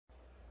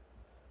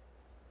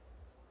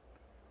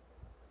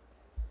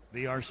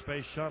VR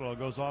Space Shuttle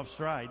goes off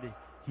stride.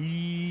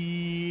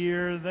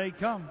 Here they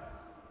come.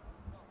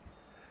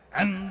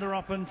 And they're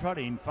off and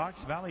trotting.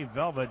 Fox Valley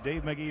Velvet,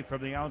 Dave McGee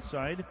from the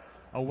outside.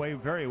 Away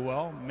very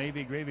well.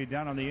 Maevy Gravy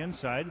down on the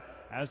inside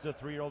as the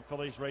 3-year-old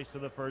fillies race to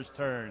the first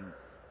turn.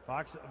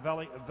 Fox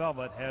Valley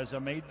Velvet has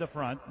made the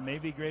front.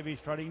 Maevy Gravy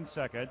trotting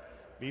second.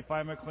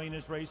 B5 McLean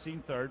is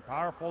racing third.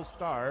 Powerful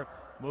Star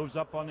moves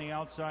up on the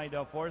outside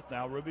fourth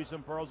now. Rubies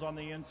and Pearls on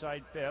the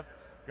inside fifth.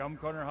 Gum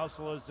Corner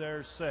Hustle is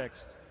there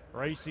sixth.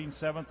 Racing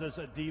seventh is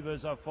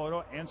Diva's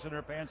Photo. Ensign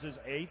Her Pants is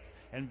eighth.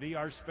 And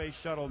VR Space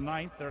Shuttle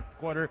ninth. Third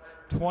quarter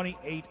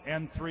 28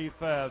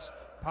 3/5.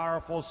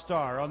 Powerful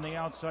Star on the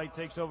outside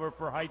takes over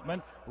for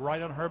Heitman.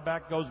 Right on her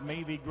back goes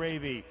Maevy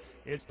Gravy.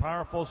 It's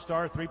Powerful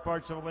Star, 3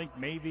 parts of a link.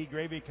 Maevy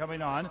Gravy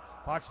coming on.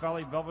 Fox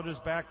Valley Velvet is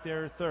back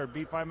there third.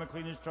 B5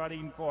 McLean is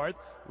trotting fourth.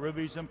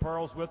 Rubies and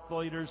Pearls with the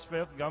leaders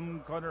fifth.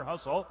 Gum Corner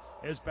Hustle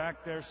is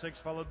back there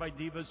sixth, followed by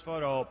Diva's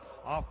Photo.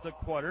 Off the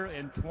quarter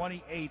in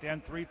 28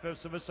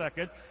 3/5 of a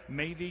second.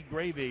 Maevy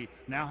Gravy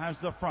now has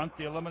the front.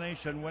 The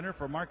elimination winner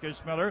for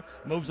Marcus Miller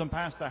moves them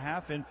past the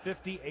half in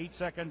 58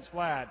 seconds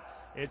flat.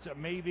 It's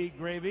Maevy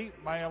Gravy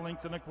by a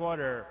length and a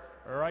quarter.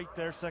 Right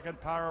there,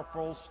 second,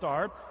 Powerful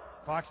Star.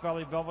 Fox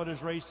Valley Velvet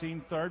is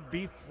racing third.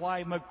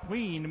 B-Fly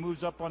McQueen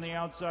moves up on the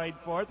outside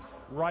fourth.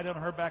 Right on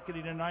her back,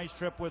 getting a nice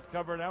trip with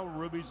cover now,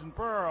 Rubies and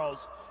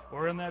Pearls.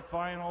 We're in that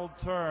final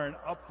turn.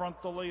 Up front,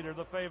 the leader,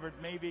 the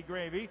favorite, Maevy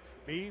Gravy.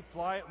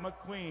 B-Fly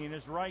McQueen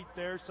is right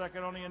there,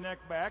 second, only a neck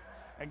back,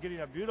 and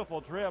getting a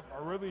beautiful trip.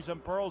 Rubies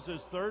and Pearls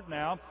is third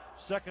now.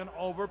 Second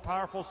over,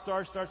 Powerful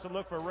Star starts to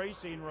look for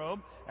racing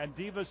room, and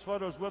Diva's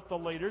Photos with the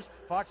leaders.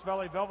 Fox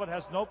Valley Velvet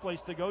has no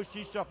place to go.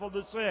 She shuffled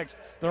to sixth.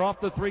 They're off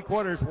the 3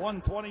 quarters,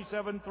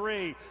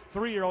 1:27.3.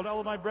 3-year-old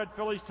Illinois bred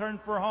fillies turn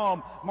for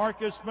home.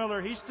 Marcus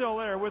Miller, he's still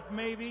there with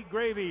Maevy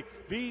Gravy.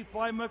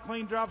 B-Fly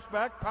McLean drops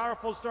back.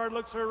 Powerful Star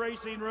looks for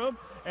racing room,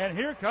 and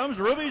here comes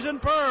Rubies and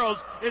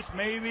Pearls. It's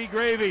Maevy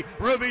Gravy,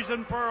 Rubies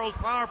and Pearls,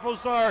 Powerful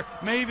Star,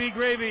 Maevy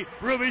Gravy,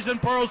 Rubies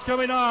and Pearls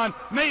coming on.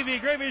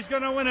 Maevy Gravy's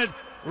going to win it.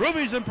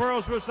 Rubies and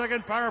Pearls were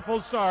second, Powerful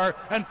Star,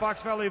 and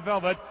Fox Valley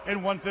Velvet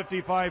in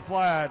 1:55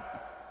 flat.